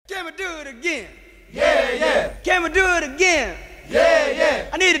we do it again? Yeah, yeah. Can we do it again? Yeah, yeah.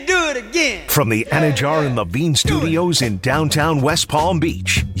 I need to do it again. From the Anajar and Levine Studios in downtown West Palm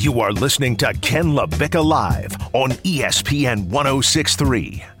Beach, you are listening to Ken LaVicka Live on ESPN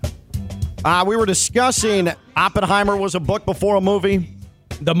 106.3. We were discussing Oppenheimer was a book before a movie.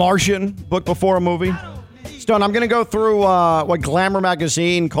 The Martian, book before a movie. Stone, I'm going to go through what Glamour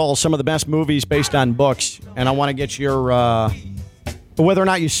magazine calls some of the best movies based on books, and I want to get your whether or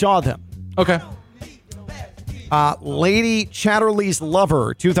not you saw them. Okay. Lady Chatterley's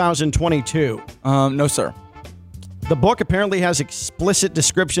Lover, 2022. No, sir. The book apparently has explicit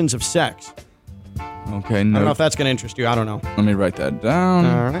descriptions of sex. Okay, I don't know if that's going to interest you. I don't know. Let me write that down.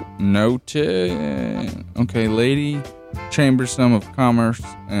 All right. Noted. Okay, Lady Chambersome of Commerce.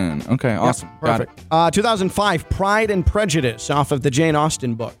 And okay, awesome. Yep, perfect. Got it. 2005, Pride and Prejudice, off of the Jane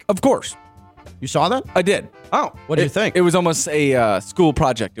Austen book. Of course. You saw that? I did. Oh, what did you think? It was almost a school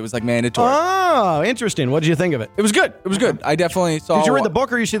project. It was like mandatory. Oh, interesting. What did you think of it? It was good. It was good. I definitely saw. Did you read the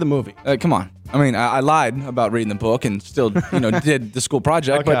book or you see the movie? Come on. I mean, I lied about reading the book and still, did the school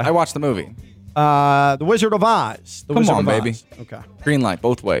project, but I watched the movie. The Wizard of Oz. Come on, baby. Okay. Green light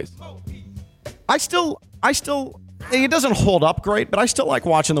both ways. I still, it doesn't hold up great, but I still like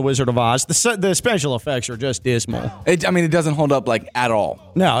watching The Wizard of Oz. The special effects are just dismal. It doesn't hold up like at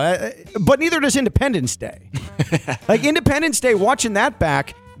all. No, but neither does Independence Day. Like Independence Day, watching that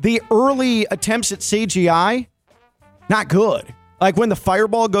back, the early attempts at CGI, not good. Like when the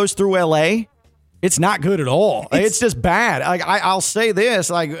fireball goes through L.A., it's not good at all. It's just bad. Like I'll say this: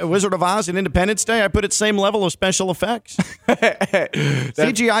 like Wizard of Oz and Independence Day, I put it same level of special effects.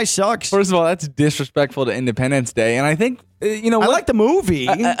 CGI sucks. First of all, that's disrespectful to Independence Day, and I think I like the movie.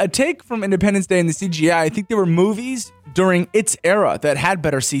 A take from Independence Day and the CGI. I think there were movies during its era that had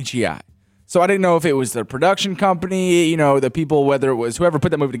better CGI. So I didn't know if it was the production company, the people, whether it was whoever put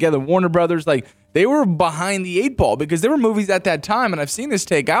that movie together, Warner Brothers, like they were behind the eight ball because there were movies at that time, and I've seen this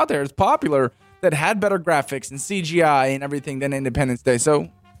take out there. It's popular. That had better graphics and CGI and everything than Independence Day.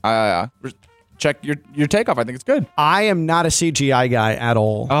 So, check your takeoff. I think it's good. I am not a CGI guy at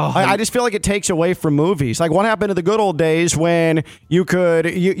all. Oh, I just feel like it takes away from movies. Like what happened to the good old days when you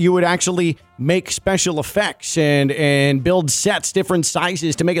would actually make special effects and build sets different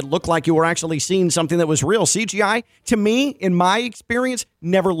sizes to make it look like you were actually seeing something that was real. CGI, to me, in my experience,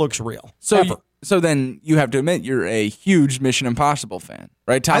 never looks real. So then you have to admit you're a huge Mission Impossible fan,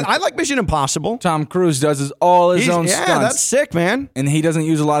 right? I like Mission Impossible. Tom Cruise does all his own stunts. Yeah, that's sick, man. And he doesn't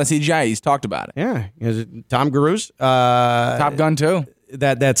use a lot of CGI. He's talked about it. Yeah. Tom Cruise. Top Gun, too.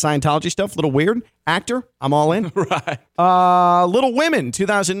 That Scientology stuff, a little weird. Actor, I'm all in. Right. Little Women,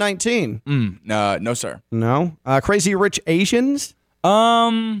 2019. No, sir. No. Crazy Rich Asians?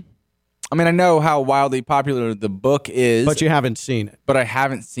 I know how wildly popular the book is. But you haven't seen it. But I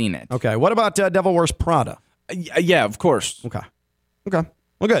haven't seen it. Okay. What about Devil Wears Prada? Yeah, of course. Okay.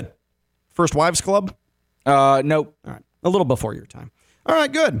 Well, good. First Wives Club? Nope. All right. A little before your time. All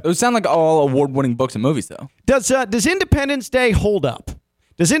right, good. Those sound like all award-winning books and movies, though. Does Independence Day hold up?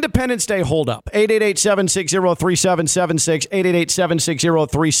 888-760-3776,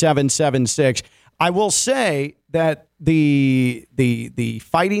 888-760-3776. I will say that the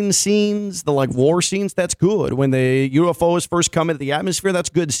fighting scenes, the like war scenes, that's good. When the UFOs first come into the atmosphere, that's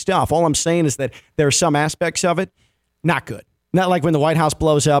good stuff. All I'm saying is that there are some aspects of it not good. Not like when the White House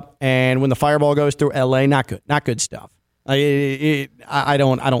blows up and when the fireball goes through LA, not good. Not good stuff. I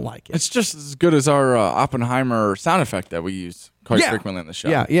don't like it. It's just as good as our Oppenheimer sound effect that we use quite frequently on the show.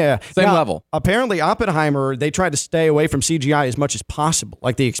 Yeah. Same level. Apparently, Oppenheimer, they tried to stay away from CGI as much as possible,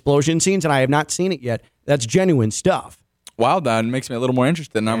 like the explosion scenes, and I have not seen it yet. That's genuine stuff. Wow, that makes me a little more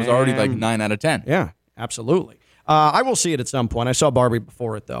interested, and I was already like 9 out of 10. Yeah, absolutely. I will see it at some point. I saw Barbie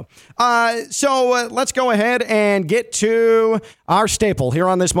before it, though. So let's go ahead and get to our staple here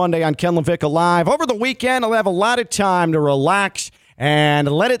on this Monday on Ken LaVicka Live. Over the weekend, I'll have a lot of time to relax and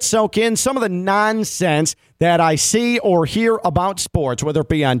let it soak in some of the nonsense that I see or hear about sports, whether it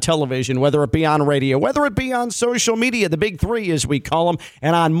be on television, whether it be on radio, whether it be on social media, the big three as we call them.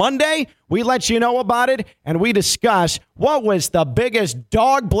 And on Monday, we let you know about it, and we discuss what was the biggest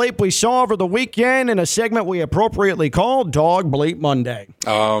dog bleep we saw over the weekend in a segment we appropriately called Dog Bleep Monday.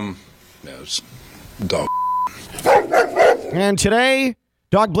 Yes, dog. And today,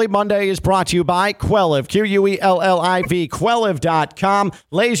 Dog Bleep Monday is brought to you by Quelliv, Quelliv, Quelliv.com.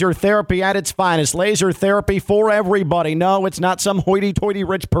 Laser therapy at its finest. Laser therapy for everybody. No, it's not some hoity-toity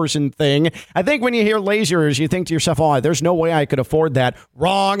rich person thing. I think when you hear lasers, you think to yourself, oh, there's no way I could afford that.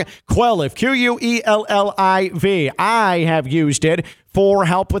 Wrong. Quelliv, Quelliv. I have used it for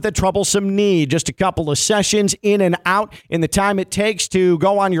help with a troublesome knee. Just a couple of sessions in and out in the time it takes to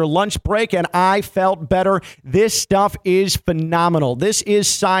go on your lunch break, and I felt better. This stuff is phenomenal. This is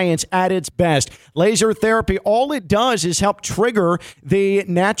science at its best. Laser therapy, all it does is help trigger the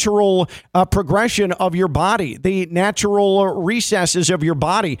natural progression of your body, the natural recesses of your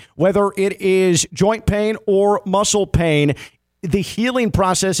body, whether it is joint pain or muscle pain. The healing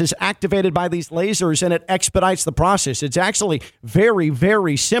process is activated by these lasers, and it expedites the process. It's actually very,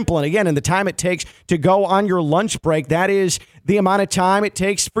 very simple. And again, in the time it takes to go on your lunch break, that is the amount of time it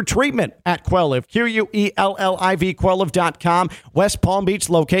takes for treatment at Quelliv. QUELLIV, Quelliv.com. West Palm Beach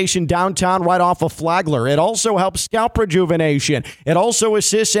location downtown right off of Flagler. It also helps scalp rejuvenation. It also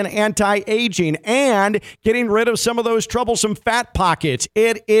assists in anti-aging and getting rid of some of those troublesome fat pockets.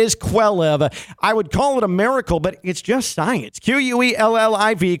 It is Quelliv. I would call it a miracle, but it's just science.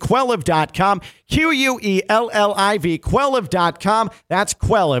 QUELLIV, Quelliv.com. QUELLIV, Quelliv.com. That's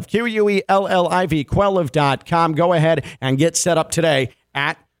Quelliv. QUELLIV, Quelliv.com. Go ahead and get set up today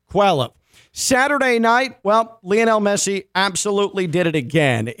at Quelliv. Saturday night, well, Lionel Messi absolutely did it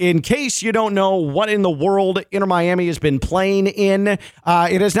again. In case you don't know what in the world Inter Miami has been playing in, it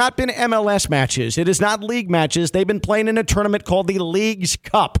has not been MLS matches. It is not league matches. They've been playing in a tournament called the Leagues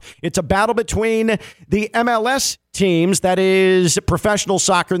Cup. It's a battle between the MLS teams, that is professional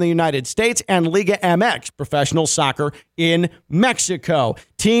soccer in the United States, and Liga MX, professional soccer in Mexico.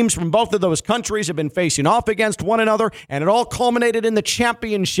 Teams from both of those countries have been facing off against one another, and it all culminated in the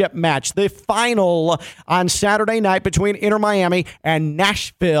championship match, the final on Saturday night between Inter Miami and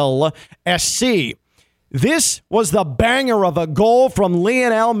Nashville SC. This was the banger of a goal from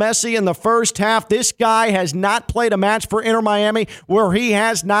Lionel Messi in the first half. This guy has not played a match for Inter Miami where he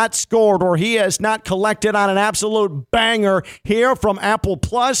has not scored or he has not collected on an absolute banger. Here from Apple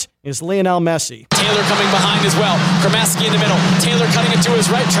Plus is Lionel Messi. Taylor coming behind as well. Kramaski in the middle. Taylor cutting it to his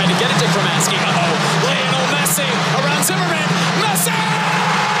right, trying to get it to Kramaski. Uh-oh. Lionel Messi around Zimmerman. Messi!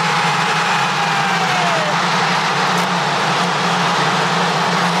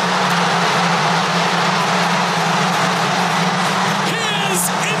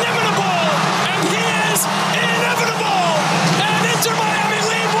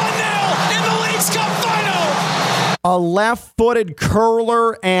 A left-footed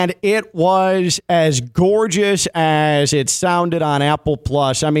curler, and it was as gorgeous as it sounded on Apple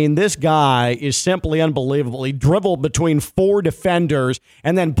Plus. I mean, this guy is simply unbelievable. He dribbled between four defenders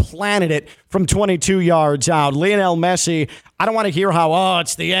and then planted it from 22 yards out. Lionel Messi, I don't want to hear how,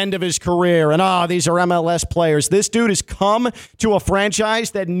 it's the end of his career and, these are MLS players. This dude has come to a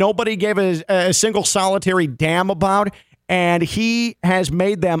franchise that nobody gave a single solitary damn about, and he has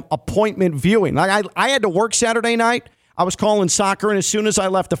made them appointment viewing. Like I had to work Saturday night. I was calling soccer, and as soon as I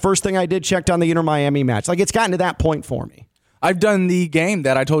left, the first thing I did, checked on the Inter Miami match. Like, it's gotten to that point for me. I've done the game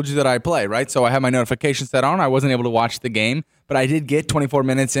that I told you that I play, right? So I have my notifications set on. I wasn't able to watch the game, but I did get 24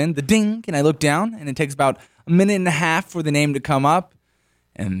 minutes in, the ding, and I look down, and it takes about a minute and a half for the name to come up.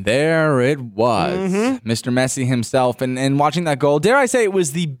 And there it was, Mr. Messi himself. And watching that goal, dare I say it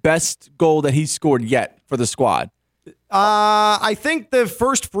was the best goal that he's scored yet for the squad. I think the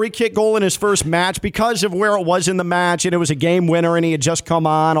first free kick goal in his first match, because of where it was in the match, and it was a game winner, and he had just come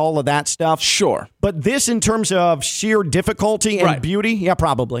on, all of that stuff. Sure. But this, in terms of sheer difficulty and beauty, yeah,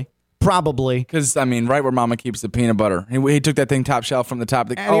 probably. Because, I mean, right where Mama keeps the peanut butter. He took that thing top shelf from the top.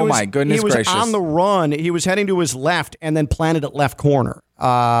 My goodness gracious. He was on the run. He was heading to his left and then planted at left corner,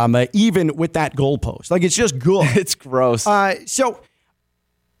 even with that goalpost. Like, it's just good. It's gross. So,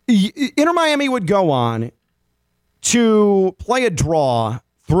 Inter Miami would go on to play a draw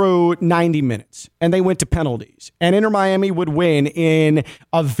through 90 minutes, and they went to penalties. And Inter Miami would win in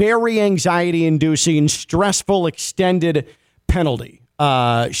a very anxiety-inducing, stressful, extended penalty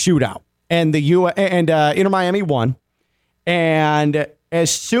shootout. And Inter Miami won. And as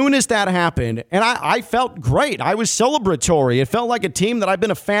soon as that happened, and I felt great. I was celebratory. It felt like a team that I've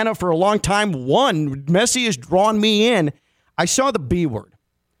been a fan of for a long time won. Messi has drawn me in. I saw the B word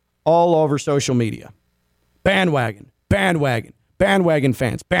all over social media. Bandwagon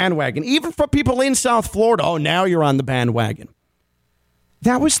fans, bandwagon. Even for people in South Florida, now you're on the bandwagon.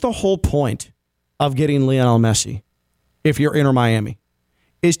 That was the whole point of getting Lionel Messi, if you're Inter Miami,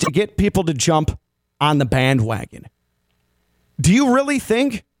 is to get people to jump on the bandwagon. Do you really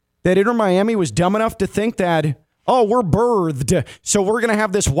think that Inter Miami was dumb enough to think that, we're birthed, so we're going to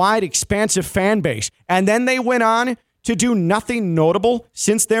have this wide, expansive fan base, and then they went on to do nothing notable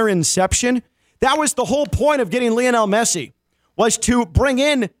since their inception? That was the whole point of getting Lionel Messi, was to bring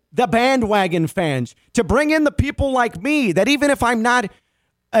in the bandwagon fans, to bring in the people like me that even if I'm not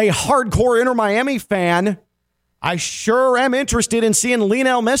a hardcore Inter Miami fan, I sure am interested in seeing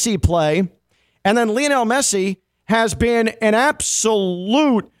Lionel Messi play. And then Lionel Messi has been an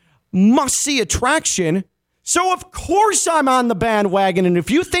absolute must-see attraction. So, of course, I'm on the bandwagon. And if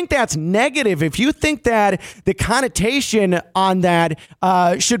you think that's negative, if you think that the connotation on that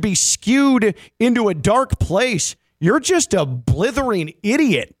should be skewed into a dark place, you're just a blithering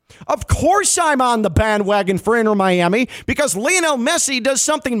idiot. Of course I'm on the bandwagon for Inter Miami because Lionel Messi does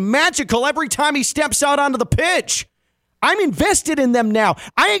something magical every time he steps out onto the pitch. I'm invested in them now.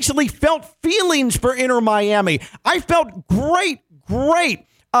 I actually felt feelings for Inter Miami. I felt great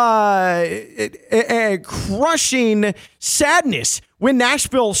crushing sadness when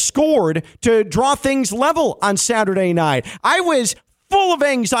Nashville scored to draw things level on Saturday night. I was full of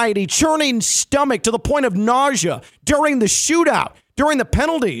anxiety, churning stomach to the point of nausea during the shootout, during the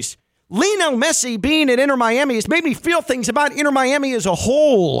penalties. Lionel Messi being at Inter Miami has made me feel things about Inter Miami as a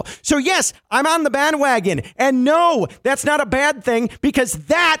whole. So yes, I'm on the bandwagon. And no, that's not a bad thing because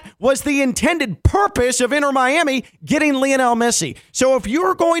that was the intended purpose of Inter Miami getting Lionel Messi. So if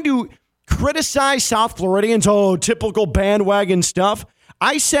you're going to criticize South Floridians, typical bandwagon stuff,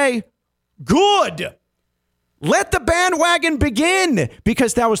 I say, good. Let the bandwagon begin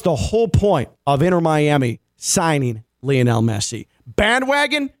because that was the whole point of Inter Miami signing Lionel Messi.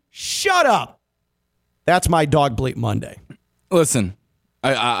 Bandwagon, shut up. That's my dog bleep Monday. Listen,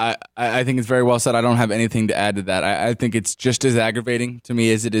 I think it's very well said. I don't have anything to add to that. I think it's just as aggravating to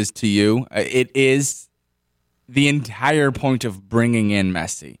me as it is to you. It is the entire point of bringing in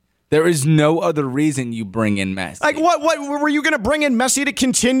Messi. There is no other reason you bring in Messi. Like, what were you going to bring in Messi to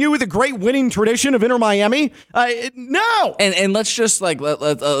continue the great winning tradition of Inter Miami? No. And let's just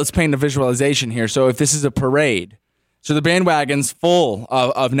let's paint a visualization here. So if this is a parade, so the bandwagon's full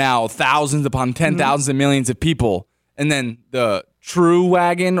of now thousands upon 10,000s and millions of people, and then the true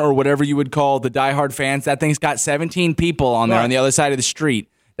wagon or whatever you would call the diehard fans, that thing's got 17 people on there on the other side of the street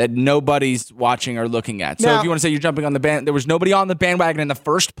that nobody's watching or looking at. So now, if you want to say you're jumping on the band, there was nobody on the bandwagon in the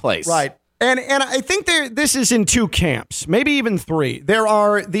first place. Right. And I think this is in two camps, maybe even three. There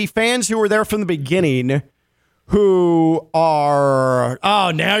are the fans who were there from the beginning who are,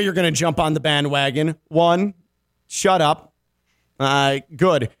 now you're going to jump on the bandwagon. One, shut up.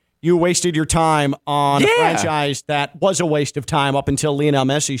 Good. You wasted your time on a franchise that was a waste of time up until Lionel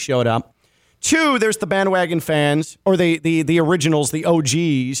Messi showed up. Two, there's the bandwagon fans, or the originals, the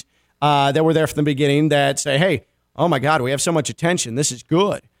OGs that were there from the beginning that say, hey, oh my God, we have so much attention. This is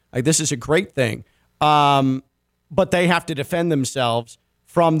good. Like, this is a great thing. But they have to defend themselves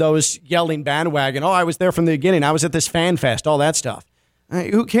from those yelling bandwagon. I was there from the beginning. I was at this fan fest, all that stuff.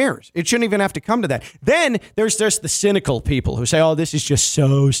 Who cares? It shouldn't even have to come to that. Then there's the cynical people who say, this is just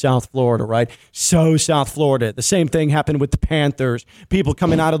so South Florida, right? So South Florida. The same thing happened with the Panthers. People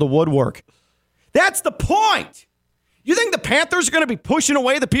coming out of the woodwork. That's the point. You think the Panthers are going to be pushing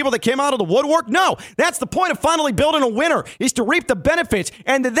away the people that came out of the woodwork? No. That's the point of finally building a winner, is to reap the benefits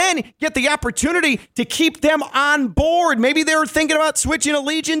and to then get the opportunity to keep them on board. Maybe they were thinking about switching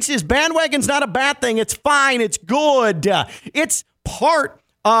allegiances. Bandwagon's not a bad thing. It's fine. It's good. It's part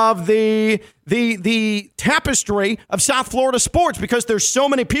of the tapestry of South Florida sports because there's so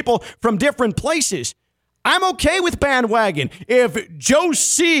many people from different places. I'm okay with bandwagon. If Joe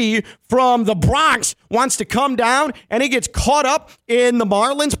C. from the Bronx wants to come down and he gets caught up in the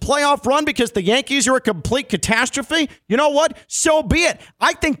Marlins playoff run because the Yankees are a complete catastrophe, you know what? So be it.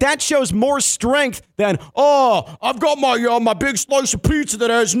 I think that shows more strength than, I've got my big slice of pizza that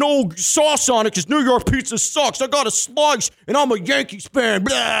has no sauce on it because New York pizza sucks. I got a slice and I'm a Yankees fan.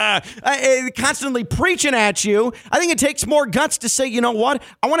 Blah. Constantly preaching at you. I think it takes more guts to say, you know what?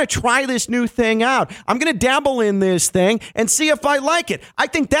 I want to try this new thing out. I'm going to dabble in this thing and see if I like it. I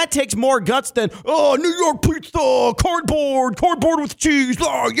think that takes more guts than, New York pizza, cardboard with cheese,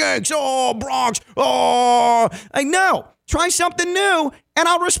 Yanks, Bronx, no. Try something new, and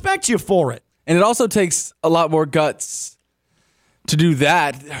I'll respect you for it. And it also takes a lot more guts to do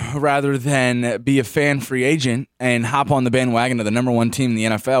that rather than be a fan free agent and hop on the bandwagon of the number one team in the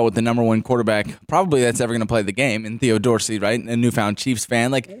NFL with the number one quarterback probably that's ever going to play the game, and Theo Dorsey, right? A newfound Chiefs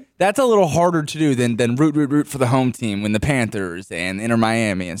fan. Like, that's a little harder to do than root for the home team when the Panthers and Inter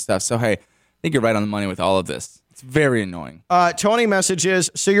Miami and stuff. So, hey, I think you're right on the money with all of this. It's very annoying. Tony messages,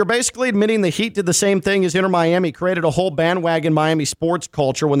 so you're basically admitting the Heat did the same thing as Inter Miami, created a whole bandwagon Miami sports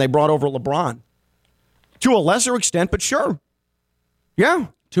culture when they brought over LeBron. To a lesser extent, but sure. Yeah.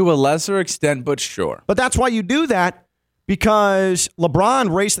 To a lesser extent, but sure. But that's why you do that, because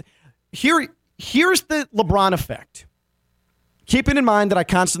LeBron raced. Here's the LeBron effect. Keeping in mind that I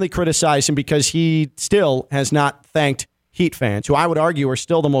constantly criticize him because he still has not thanked Heat fans, who I would argue are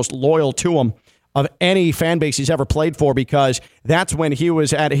still the most loyal to him of any fan base he's ever played for, because that's when he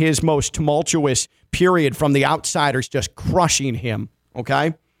was at his most tumultuous period, from the outsiders just crushing him,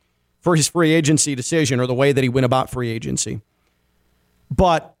 okay, for his free agency decision or the way that he went about free agency.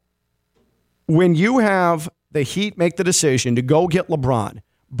 But when you have the Heat make the decision to go get LeBron,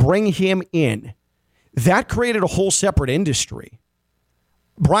 bring him in, that created a whole separate industry.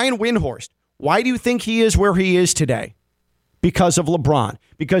 Brian Windhorst, why do you think he is where he is today? Because of LeBron.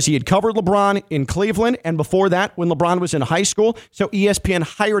 Because he had covered LeBron in Cleveland, and before that, when LeBron was in high school. So ESPN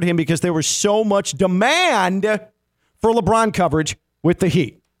hired him because there was so much demand for LeBron coverage with the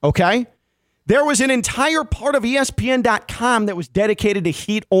Heat, okay? There was an entire part of ESPN.com that was dedicated to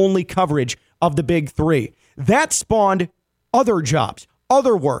Heat-only coverage of the Big Three. That spawned other jobs,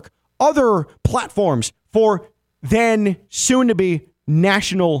 other work, other platforms for then soon-to-be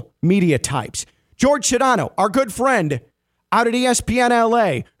national media types. George Sedano, our good friend out at ESPN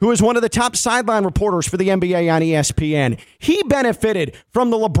LA, who is one of the top sideline reporters for the NBA on ESPN. He benefited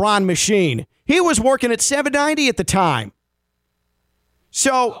from the LeBron machine. He was working at 790 at the time.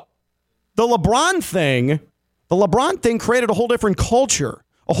 So the LeBron thing created a whole different culture,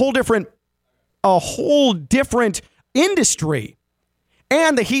 a whole different industry.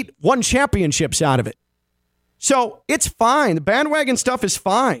 And the Heat won championships out of it. So it's fine. The bandwagon stuff is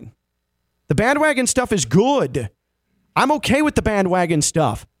fine. The bandwagon stuff is good. I'm okay with the bandwagon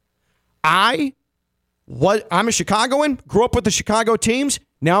stuff. I'm a Chicagoan, grew up with the Chicago teams.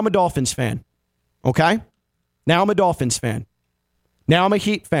 Now I'm a Dolphins fan. Okay? Now I'm a Dolphins fan. Now I'm a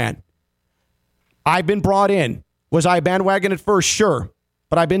Heat fan. I've been brought in. Was I a bandwagon at first? Sure.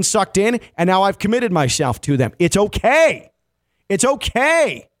 But I've been sucked in, and now I've committed myself to them. It's okay. It's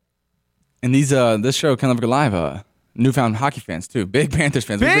okay. And this show, Ken Levick Live, newfound hockey fans, too. Big Panthers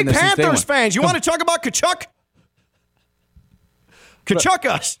fans. Big Panthers fans. You want to talk about Kachuk? Kachuk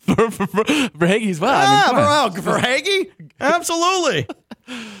us. For Hagee as well. Yeah, for Hagee? Absolutely.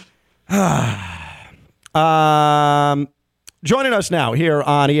 Joining us now here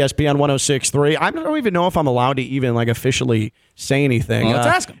on ESPN 106.3. I don't even know if I'm allowed to even officially say anything. Well, let's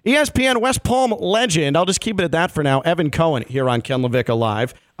ask him. ESPN West Palm legend. I'll just keep it at that for now. Evan Cohen here on Ken Levick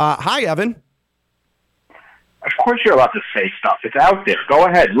Live. Hi, Evan. Of course you're allowed to say stuff. It's out there. Go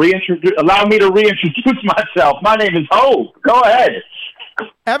ahead. Allow me to reintroduce myself. My name is Hope. Go ahead.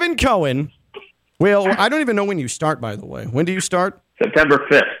 Evan Cohen. Well, I don't even know when you start, by the way. When do you start? September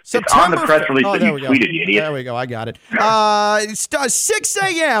 5th. It's on the press release that you tweeted, you idiot. There we go. I got it. 6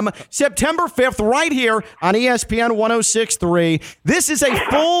 a.m., September 5th, right here on ESPN 106.3. This is a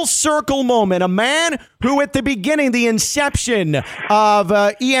full circle moment. A man who at the beginning, the inception of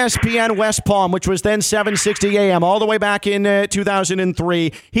ESPN West Palm, which was then 760 a.m., all the way back in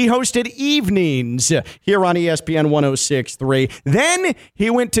 2003, he hosted evenings here on ESPN 106.3. Then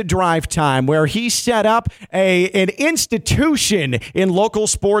he went to Drive Time, where he set up an institution in local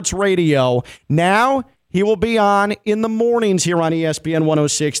sports radio. Now he will be on in the mornings here on ESPN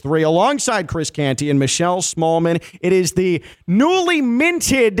 106.3 alongside Chris Canty and Michelle Smallman. It is the newly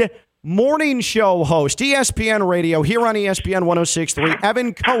minted morning show host, ESPN Radio, here on ESPN 106.3.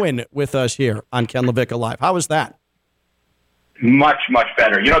 Evan Cohen with us here on Ken Levick Live. How was that? Much, much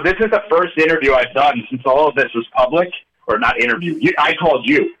better. You know, this is the first interview I've done since all of this was public, or not interview. I called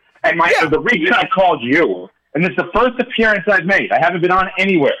you. And the reason I called you, and this is the first appearance I've made. I haven't been on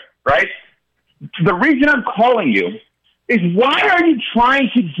anywhere, right? The reason I'm calling you is, why are you trying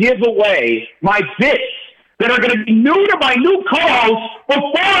to give away my bits that are going to be new to my new co-host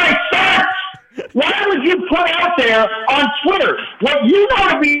before I start? Why would you put out there on Twitter what you know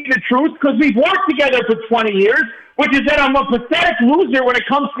to be the truth, because we've worked together for 20 years, which is that I'm a pathetic loser when it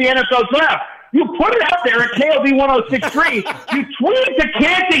comes to the NFL draft? You put it out there at KLB 106.3. You tweeted to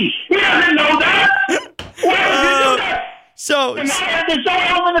Canty. He doesn't know that. Why would you do that? There's no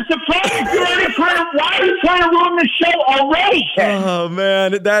element of surprise. Why are you trying to ruin the show already, Ken? Oh,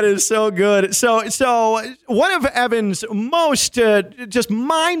 man, that is so good. So one of Evan's most just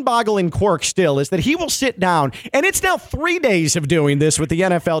mind-boggling quirks still is that he will sit down, and it's now 3 days of doing this with the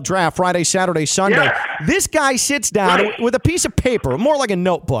NFL draft, Friday, Saturday, Sunday. Yeah. This guy sits down with a piece of paper, more like a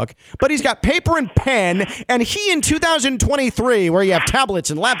notebook, but he's got paper and pen, and he in 2023, where you have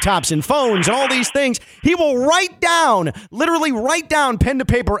tablets and laptops and phones and all these things, he will literally write down pen to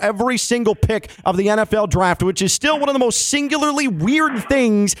paper every single pick of the NFL draft, which is still one of the most singularly weird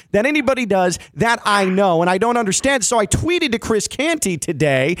things that anybody does that I know, and I don't understand. So I tweeted to Chris Canty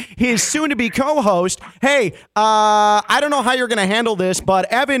today, his soon-to-be co-host, hey, I don't know how you're going to handle this, but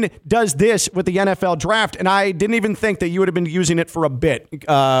Evan does this with the NFL draft, and I didn't even think that you would have been using it for a bit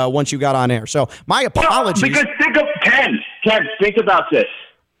once you got on air. So my apologies. Because think about this.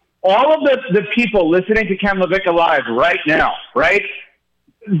 all of the people listening to Ken LaVicka Live right now, right?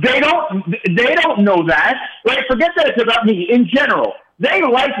 They don't know that. Right? Forget that it's about me. In general, they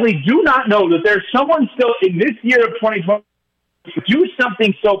likely do not know that there's someone still in this year of 2020 to do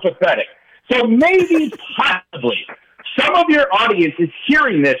something so pathetic. So maybe, possibly, some of your audience is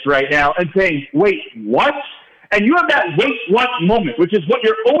hearing this right now and saying, wait, what? And you have that wait, what moment, which is what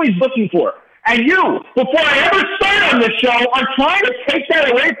you're always looking for. And you, before I ever start on this show, are trying to take that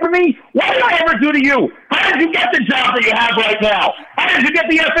away from me? What did I ever do to you? How did you get the job that you have right now? How did you get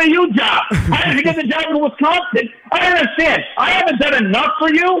the FAU job? How did you get the job in Wisconsin? I don't understand. I haven't done enough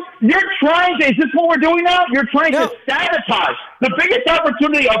for you. You're trying to, is this what we're doing now? You're trying to sabotage the biggest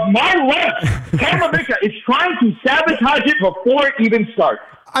opportunity of my life. Ken LaVicka is trying to sabotage it before it even starts.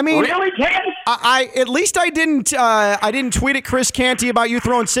 I mean, really, Ken? I at least I didn't tweet at Chris Canty about you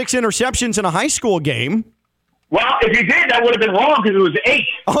throwing 6 interceptions in a high school game. Well, if you did, that would have been wrong because it was 8.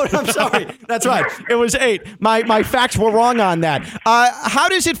 Oh, I'm sorry. That's right. It was 8. My facts were wrong on that. How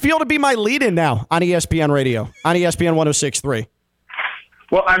does it feel to be my lead-in now on ESPN Radio, on ESPN 106.3?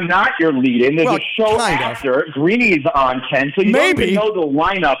 Well, I'm not your lead-in. There's a show after. Greeny's on, Ken, so you don't even know the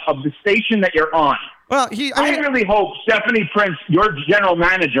lineup of the station that you're on. Well, I really hope Stephanie Prince, your general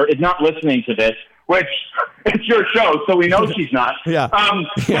manager, is not listening to this, which it's your show, so we know she's not. Yeah. But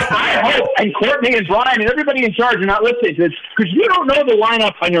I hope, and Courtney and Brian and everybody in charge are not listening to this, because you don't know the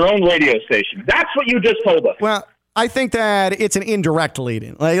lineup on your own radio station. That's what you just told us. Well, I think that it's an indirect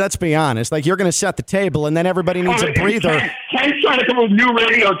lead-in. Like, let's be honest. Like, you're going to set the table, and then everybody needs a breather. Ken's trying to come up with new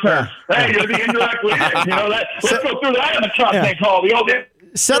radio terms. Hey, you're the indirect lead-in. You know that? Let's go through that in the truck they call. The old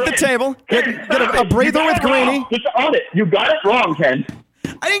set the table. Get a breather with Greeny. Just own it. You got it wrong, Ken.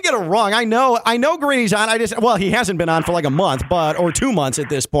 I didn't get it wrong. I know Greeny's on. He hasn't been on for like a month, or 2 months at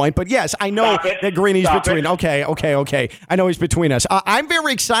this point. But yes, I know that Greeny's between. Okay. I know he's between us. I'm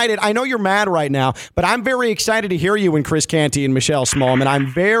very excited. I know you're mad right now, but I'm very excited to hear you and Chris Canty and Michelle Smallman. I'm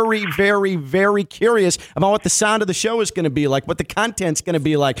very, very, very curious about what the sound of the show is going to be like, what the content's going to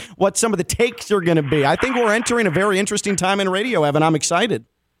be like, what some of the takes are going to be. I think we're entering a very interesting time in radio, Evan. I'm excited.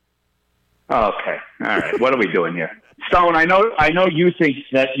 Okay. All right. What are we doing here? Stone, I know you think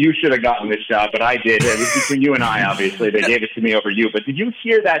that you should have gotten this job, but I did. It was between you and I, obviously. They gave it to me over you. But did you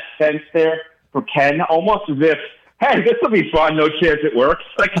hear that sense there from Ken? Almost as if, hey, this will be fun. No chance it works.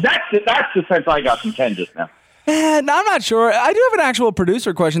 Like, that's the sense I got from Ken just now. I'm not sure. I do have an actual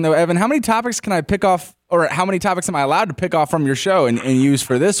producer question, though, Evan. How many topics can I pick off, or how many topics am I allowed to pick off from your show and use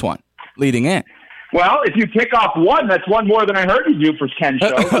for this one leading in? Well, if you pick off one, that's one more than I heard you do for Ken's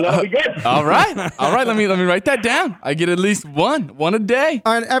show, so that'll be good. All right. Let me write that down. I get at least one a day.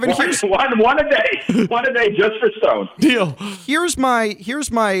 All right, Evan, here's one a day just for Stone. Deal. Here's my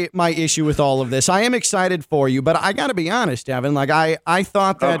issue with all of this. I am excited for you, but I got to be honest, Evan. Like I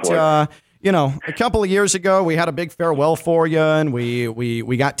thought that a couple of years ago we had a big farewell for you, and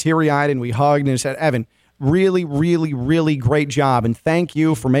we got teary-eyed and we hugged and said, Evan, really, really, really great job, and thank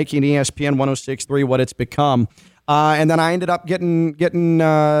you for making ESPN 106.3 what it's become. And then I ended up getting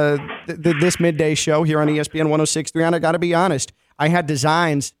this midday show here on ESPN 106.3, and I got to be honest, I had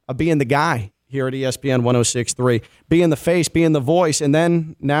designs of being the guy here at ESPN 106.3, being the face, being the voice, and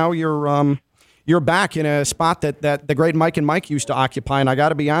then now you're back in a spot that the great Mike and Mike used to occupy, and I got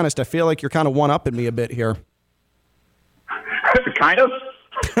to be honest, I feel like you're kind of one-upping me a bit here. Kind of?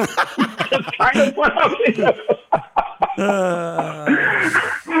 Kind of what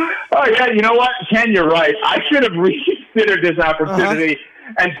Oh, yeah, you know what, Ken, you're right. I should have reconsidered this opportunity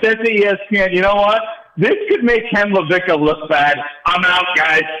and said to ESPN, you know what? This could make Ken LaVicka look bad. I'm out,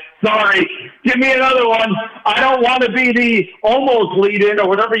 guys. Sorry. Give me another one. I don't want to be the almost lead-in or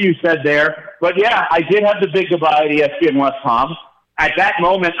whatever you said there. But, yeah, I did have the big goodbye at ESPN West Palm. At that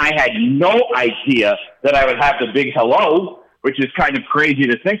moment, I had no idea that I would have the big hello, which is kind of crazy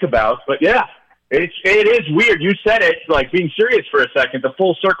to think about. But, yeah, it is weird. You said it, like, being serious for a second, the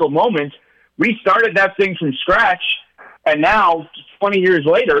full circle moment. We started that thing from scratch, and now, 20 years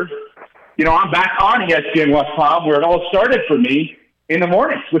later, I'm back on ESPN West Palm where it all started for me in the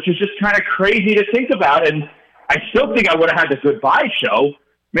mornings, which is just kind of crazy to think about. And I still think I would have had the goodbye show.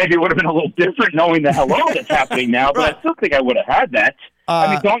 Maybe it would have been a little different knowing the hello that's happening now, but I still think I would have had that.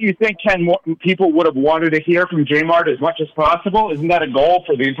 Don't you think, Ken, people would have wanted to hear from J-Mart as much as possible? Isn't that a goal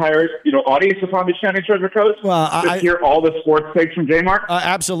for the entire audience of Palm Beach County Treasure Coast? Well, I hear all the sports takes from J-Mart?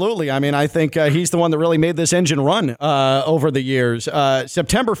 Absolutely. I mean, I think he's the one that really made this engine run over the years.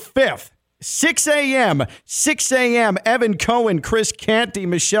 September 5th 6 a.m. 6 a.m. Evan Cohen, Chris Canty,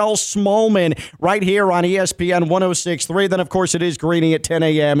 Michelle Smallman right here on ESPN 106.3. Then, of course, it is Greeny at 10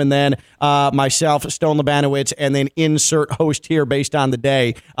 a.m. And then myself, Stone Labanowitz, and then insert host here based on the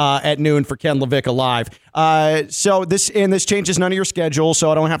day at noon for Ken LaVicka Live. So this changes none of your schedule,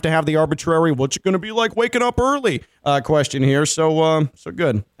 so I don't have to have the arbitrary what's it going to be like waking up early question here. So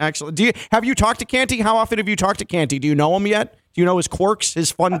good. Actually, have you talked to Canty? How often have you talked to Canty? Do you know him yet? Do you know his quirks,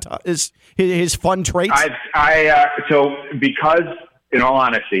 his fun traits? So because, in all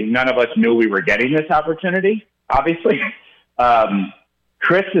honesty, none of us knew we were getting this opportunity, obviously,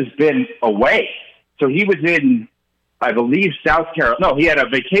 Chris has been away. So he was in, I believe, South Carolina. No, he had a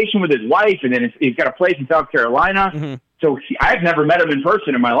vacation with his wife, and then he's got a place in South Carolina. Mm-hmm. So I've never met him in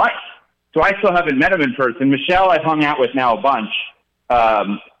person in my life. So I still haven't met him in person. Michelle I've hung out with now a bunch.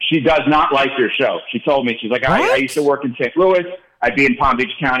 She does not like your show. She told me, she's like, I used to work in St. Louis. I'd be in Palm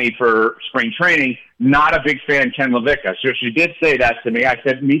Beach County for spring training. Not a big fan of Ken LaVicka. So she did say that to me. I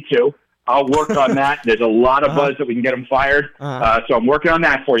said, me too. I'll work on that. There's a lot of buzz that we can get him fired. So I'm working on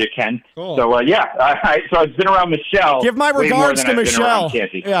that for you, Ken. Cool. So, so I've been around Michelle. Give my regards to Michelle.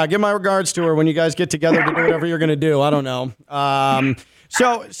 Yeah, give my regards to her when you guys get together to do whatever you're going to do. I don't know.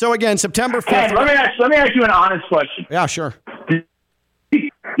 So again, September 5th. Ken, let me ask you an honest question. Yeah, sure.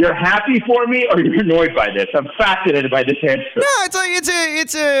 You're happy for me, or you're annoyed by this? I'm fascinated by this answer. No,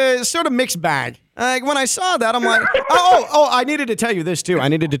 it's a sort of mixed bag. Like when I saw that, I'm like, oh, I needed to tell you this too.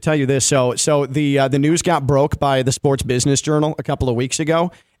 So the news got broke by the Sports Business Journal a couple of weeks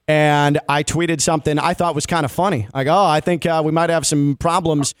ago. And I tweeted something I thought was kind of funny. Like, I think we might have some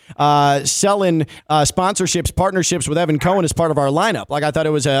problems selling sponsorships, partnerships with Evan Cohen as part of our lineup. Like, I thought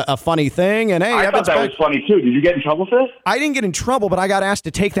it was a funny thing. And hey, I thought that was funny too. Did you get in trouble for this? I didn't get in trouble, but I got asked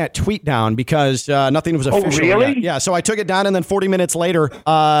to take that tweet down because nothing was official. Oh, really? Yet. Yeah. So I took it down, and then 40 minutes later,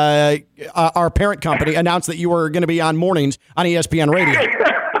 our parent company announced that you were going to be on mornings on ESPN Radio.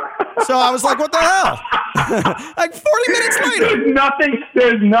 So I was like, what the hell? Like 40 minutes later.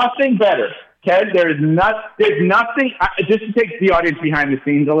 There's nothing better, Ken. There's nothing. Just to take the audience behind the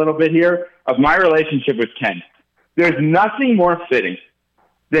scenes a little bit here of my relationship with Ken. There's nothing more fitting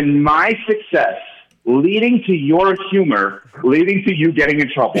than my success leading to your humor, leading to you getting in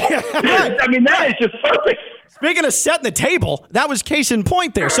trouble. I mean, that is just perfect. Speaking of setting the table, that was case in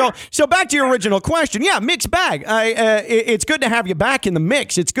point there. So back to your original question. Yeah, mixed bag. It's good to have you back in the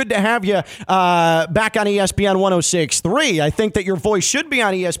mix. It's good to have you back on ESPN 106.3. I think that your voice should be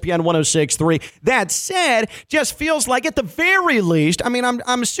on ESPN 106.3. That said, just feels like at the very least, I mean,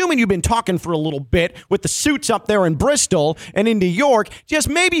 I'm assuming you've been talking for a little bit with the suits up there in Bristol and in New York. Just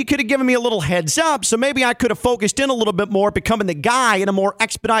maybe you could have given me a little heads up, so maybe I could have focused in a little bit more, becoming the guy in a more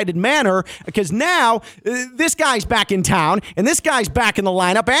expedited manner, because now this guy's back in town, and this guy's back in the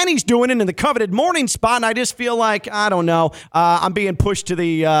lineup, and he's doing it in the coveted morning spot, and I just feel like, I don't know, I'm being pushed to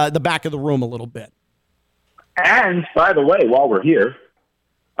the back of the room a little bit. And, by the way, while we're here,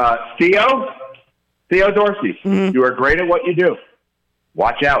 Theo Dorsey, you are great at what you do.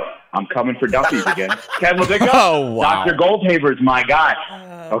 Watch out. I'm coming for Duffy's again. Ken LaVicka, oh, wow. Dr. Goldhaber's my guy.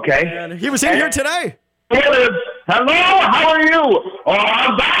 Okay? Man. He was in here today. Hello, how are you? Oh,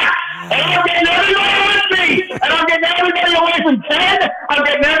 I'm back. And I'm getting everybody with me. And I'm getting everybody away from Ted. I'm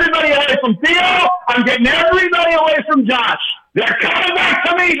getting everybody away from Theo. I'm getting everybody away from Josh. They're coming back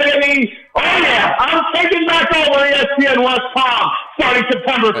to me, baby. Oh, yeah. I'm taking back over ESPN West Palm starting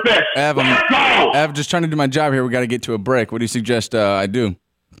September 5th. Let's go. Ev, just trying to do my job here. We got to get to a break. What do you suggest I do?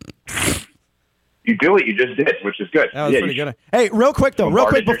 You do what you just did, which is good. That was pretty good. Hey, real quick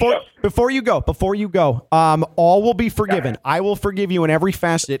before you go, all will be forgiven. I will forgive you in every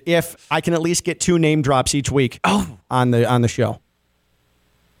facet if I can at least get 2 name drops each week on the show.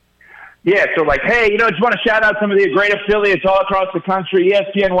 Yeah, so hey, just want to shout out some of the great affiliates all across the country.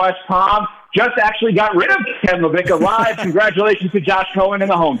 ESPN West Palm just actually got rid of Ken LaVicka Live. Congratulations to Josh Cohen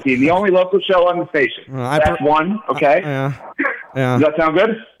and the home team, the only local show on the station. That's one, okay? Yeah. Does that sound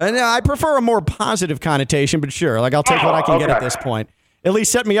good? And I prefer a more positive connotation, but sure. I'll take what I can get at this point. At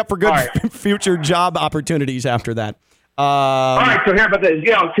least set me up for good future job opportunities after that. All right, so here about this.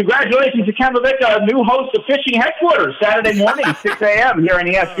 Congratulations to Ken LaVicka, new host of Fishing Headquarters, Saturday morning, 6 a.m. here on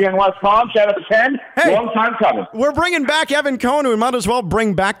ESPN West Palm. Shout out to Ken. Hey, long time coming. We're bringing back Evan Cohen. We might as well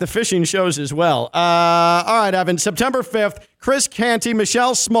bring back the fishing shows as well. All right, Evan, September 5th. Chris Canty,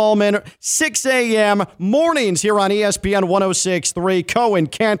 Michelle Smallman, 6 a.m. mornings here on ESPN 106.3. Cohen,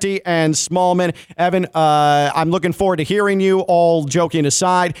 Canty, and Smallman. Evan, I'm looking forward to hearing you, all joking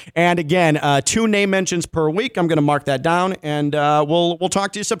aside. And again, 2 name mentions per week. I'm going to mark that down, and we'll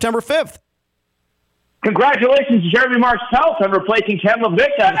talk to you September 5th. Congratulations, Jeremy Martell, on replacing Ken LaVicka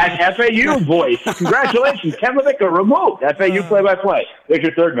as FAU voice. Congratulations, Ken LaVicka removed. FAU play-by-play. There's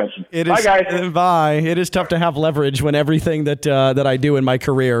your third mention. Bye, guys. Bye. It is tough to have leverage when everything that I do in my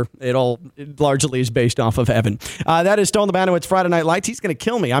career, it largely is based off of Evan. That is Stone the Bandowitz Friday Night Lights. He's going to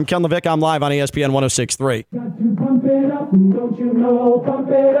kill me. I'm Ken LaVicka. I'm live on ESPN 106.3.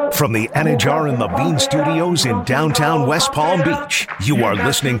 From the Anajar and Levine Studios in downtown West Palm Beach, you are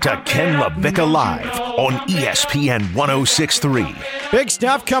listening to Ken LaVicka Live on ESPN 106.3. Big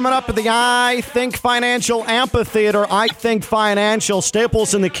stuff coming up at the I Think Financial Amphitheater. I Think Financial,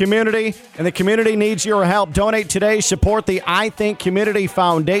 staples in the community, and the community needs your help. Donate today. Support the I Think Community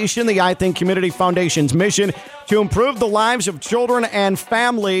Foundation. The I Think Community Foundation's mission to improve the lives of children and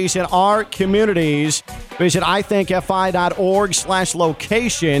families in our communities. Visit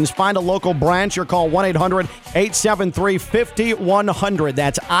ithinkfi.org/locations. Find a local branch or call 1-800-873-5100.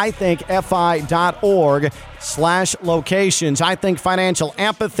 That's ithinkfi.org/locations. I Think Financial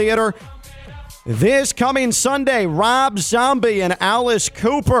Amphitheater. This coming Sunday, Rob Zombie and Alice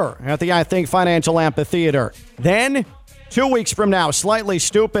Cooper at the I Think Financial Amphitheater. Then, 2 weeks from now, Slightly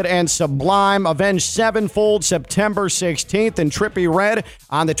Stupid and Sublime, Avenged Sevenfold, September 16th, and Trippie Redd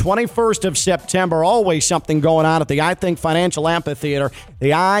on the 21st of September. Always something going on at the I Think Financial Amphitheater.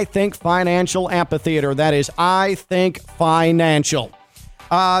 The I Think Financial Amphitheater. That is I Think Financial.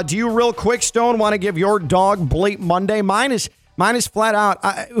 Do you, real quick, Stone, want to give your dog Bleep Monday? Mine is flat out.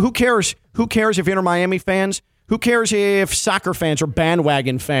 Who cares? Who cares if Inter Miami fans? Who cares if soccer fans or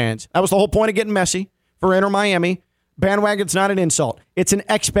bandwagon fans? That was the whole point of getting messy for Inter Miami. Bandwagon's not an insult. It's an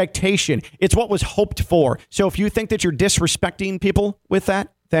expectation. It's what was hoped for. So if you think that you're disrespecting people with that,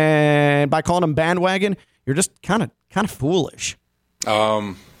 then by calling them bandwagon, you're just kind of foolish.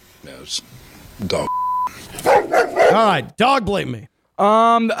 Yes, dog. All right, dog blame me.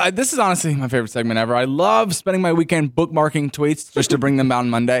 This is honestly my favorite segment ever. I love spending my weekend bookmarking tweets just to bring them out on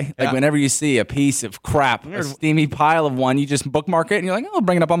Monday. Like whenever you see a piece of crap, a steamy pile of one, you just bookmark it and you're like, oh, I'll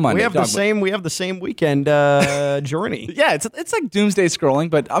bring it up on Monday. We have the same weekend journey. Yeah, it's like doomsday scrolling,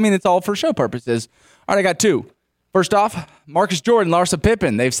 but I mean it's all for show purposes. All right, I got two. First off, Marcus Jordan, Larsa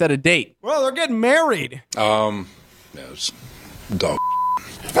Pippen, they've set a date. Well, they're getting married. Yes, dog.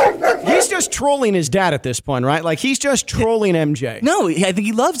 He's just trolling his dad at this point, right? Like, he's just trolling MJ. No, I think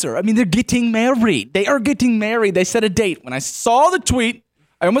he loves her. I mean, they're getting married. They are getting married. They set a date. When I saw the tweet,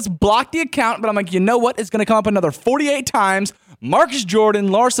 I almost blocked the account, but I'm like, you know what? It's going to come up another 48 times. Marcus Jordan,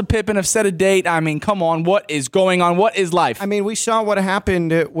 Larsa Pippen have set a date. I mean, come on. What is going on? What is life? I mean, we saw what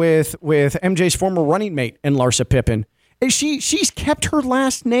happened with MJ's former running mate and Larsa Pippen. She's kept her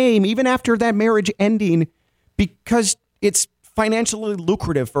last name even after that marriage ending because it's financially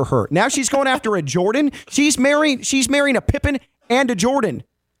lucrative for her. Now she's going after a Jordan. She's marrying a Pippen and a Jordan.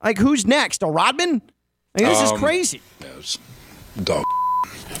 Like, who's next? A Rodman? I mean, this is crazy. Yes, dog.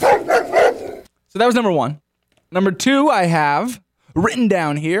 So that was number one. Number two, I have written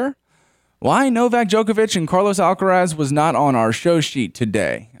down here why Novak Djokovic and Carlos Alcaraz was not on our show sheet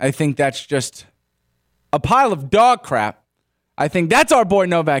today. I think that's just a pile of dog crap. I think that's our boy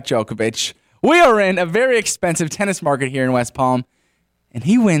Novak Djokovic. We are in a very expensive tennis market here in West Palm, and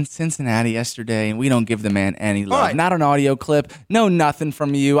he wins Cincinnati yesterday, and we don't give the man any love. Right. Not an audio clip, no nothing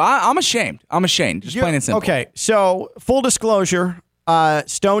from you. I'm ashamed. Just plain and simple. Okay, so full disclosure,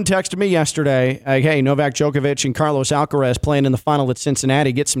 Stone texted me yesterday, hey, Novak Djokovic and Carlos Alcaraz playing in the final at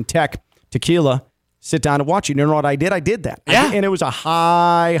Cincinnati. Get some tequila, sit down and watch it. You know what I did? I did that. Yeah. And it was a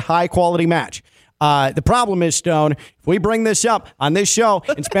high quality match. The problem is, Stone, if we bring this up on this show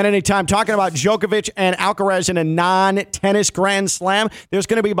and spend any time talking about Djokovic and Alcaraz in a non-tennis Grand Slam, there's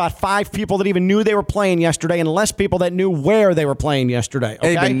going to be about 5 people that even knew they were playing yesterday and less people that knew where they were playing yesterday.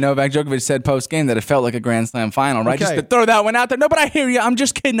 Okay? Hey, but Novak Djokovic said post-game that it felt like a Grand Slam final, right? Okay. Just to throw that one out there. No, but I hear you. I'm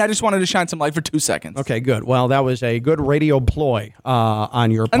just kidding. I just wanted to shine some light for 2 seconds. Okay, good. Well, that was a good radio ploy on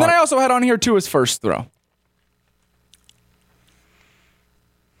your part. And then I also had on here, too, his first throw.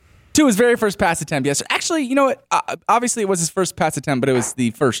 To his very first pass attempt yesterday. Actually, you know what? Obviously, it was his first pass attempt, but it was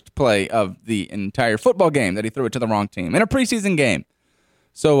the first play of the entire football game that he threw it to the wrong team in a preseason game.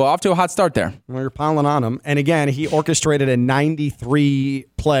 So off to a hot start there. Well, you're piling on him. And again, he orchestrated a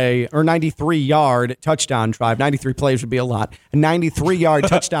 93-yard touchdown drive. 93 plays would be a lot. A 93-yard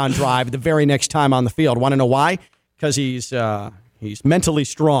touchdown drive the very next time on the field. Want to know why? Because he's mentally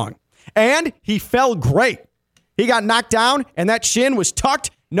strong. And he fell great. He got knocked down, and that shin was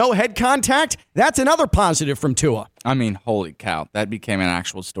tucked. No head contact. That's another positive from Tua. I mean, holy cow. That became an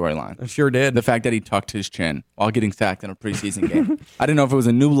actual storyline. It sure did. The fact that he tucked his chin while getting sacked in a preseason game. I didn't know if it was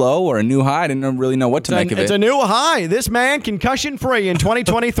a new low or a new high. I didn't really know what to make of it. It's a new high. This man concussion-free in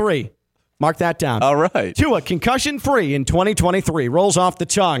 2023. Mark that down. All right. Tua, concussion-free in 2023. Rolls off the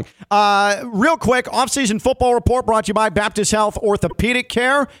tongue. Real quick, offseason football report brought to you by Baptist Health Orthopedic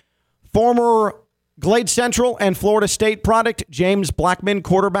Care. Former Glade Central and Florida State product, James Blackman,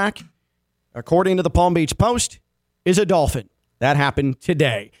 quarterback, according to the Palm Beach Post, is a Dolphin. That happened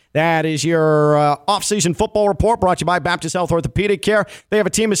today. That is your off-season football report brought to you by Baptist Health Orthopedic Care. They have a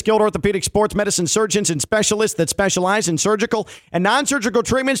team of skilled orthopedic sports medicine surgeons and specialists that specialize in surgical and non-surgical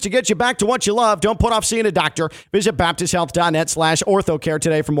treatments to get you back to what you love. Don't put off seeing a doctor. Visit baptisthealth.net/orthocare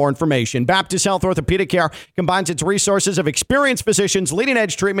today for more information. Baptist Health Orthopedic Care combines its resources of experienced physicians,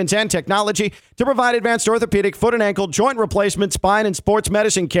 leading-edge treatments, and technology to provide advanced orthopedic, foot and ankle, joint replacement, spine, and sports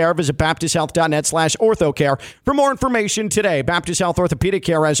medicine care. Visit baptisthealth.net/orthocare for more information today. Baptist Health Orthopedic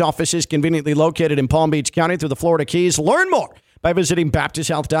Care has offices conveniently located in Palm Beach County through the Florida Keys. Learn more by visiting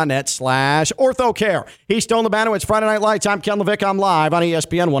baptisthealth.net/orthocare. He's Stone Labano. It's Friday Night Lights. I'm Ken Levick. I'm live on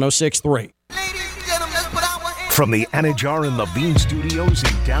ESPN 106.3. From the Anajar and Levine Studios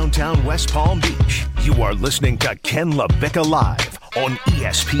in downtown West Palm Beach, you are listening to Ken Levick Live on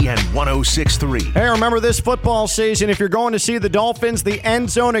ESPN 106.3. Hey, remember this football season, if you're going to see the Dolphins, the End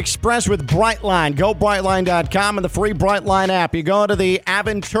Zone Express with Brightline. Go Brightline.com and the free Brightline app. You go to the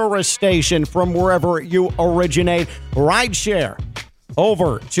Aventura station from wherever you originate. Ride share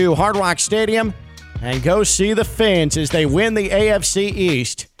over to Hard Rock Stadium and go see the Fins as they win the AFC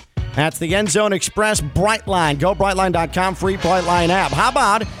East. That's the End Zone Express Brightline. Go Brightline.com, free Brightline app. How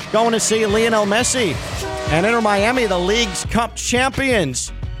about going to see Lionel Messi and Inter Miami, the league's Cup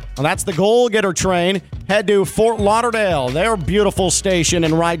champions? Well, that's the goal-getter train. Head to Fort Lauderdale, their beautiful station,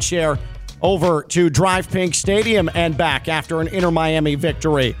 and ride share over to Drive Pink Stadium and back after an Inter Miami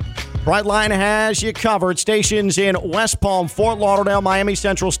victory. Brightline has you covered. Stations in West Palm, Fort Lauderdale, Miami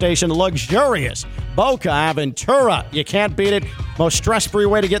Central Station, luxurious Boca, Aventura. You can't beat it. Most stress-free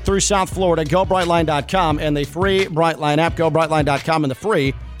way to get through South Florida. Go Brightline.com and the free Brightline app. Go Brightline.com and the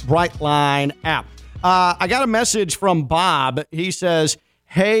free Brightline app. I got a message from Bob. He says,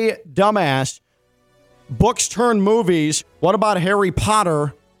 hey, dumbass, books turn movies. What about Harry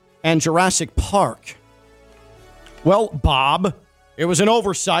Potter and Jurassic Park? Well, Bob, it was an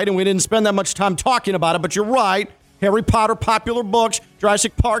oversight, and we didn't spend that much time talking about it, but you're right. Harry Potter, popular books.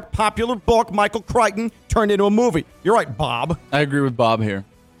 Jurassic Park, popular book. Michael Crichton turned into a movie. You're right, Bob. I agree with Bob here.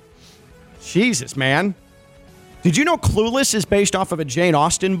 Jesus, man. Did you know Clueless is based off of a Jane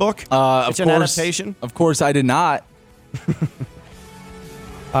Austen book? It's an adaptation. Of course, I did not.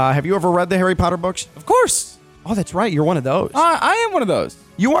 Have you ever read the Harry Potter books? Of course. Oh, that's right. You're one of those. I am one of those.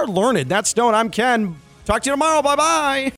 You are learned. That's Stone. I'm Ken. Talk to you tomorrow. Bye-bye.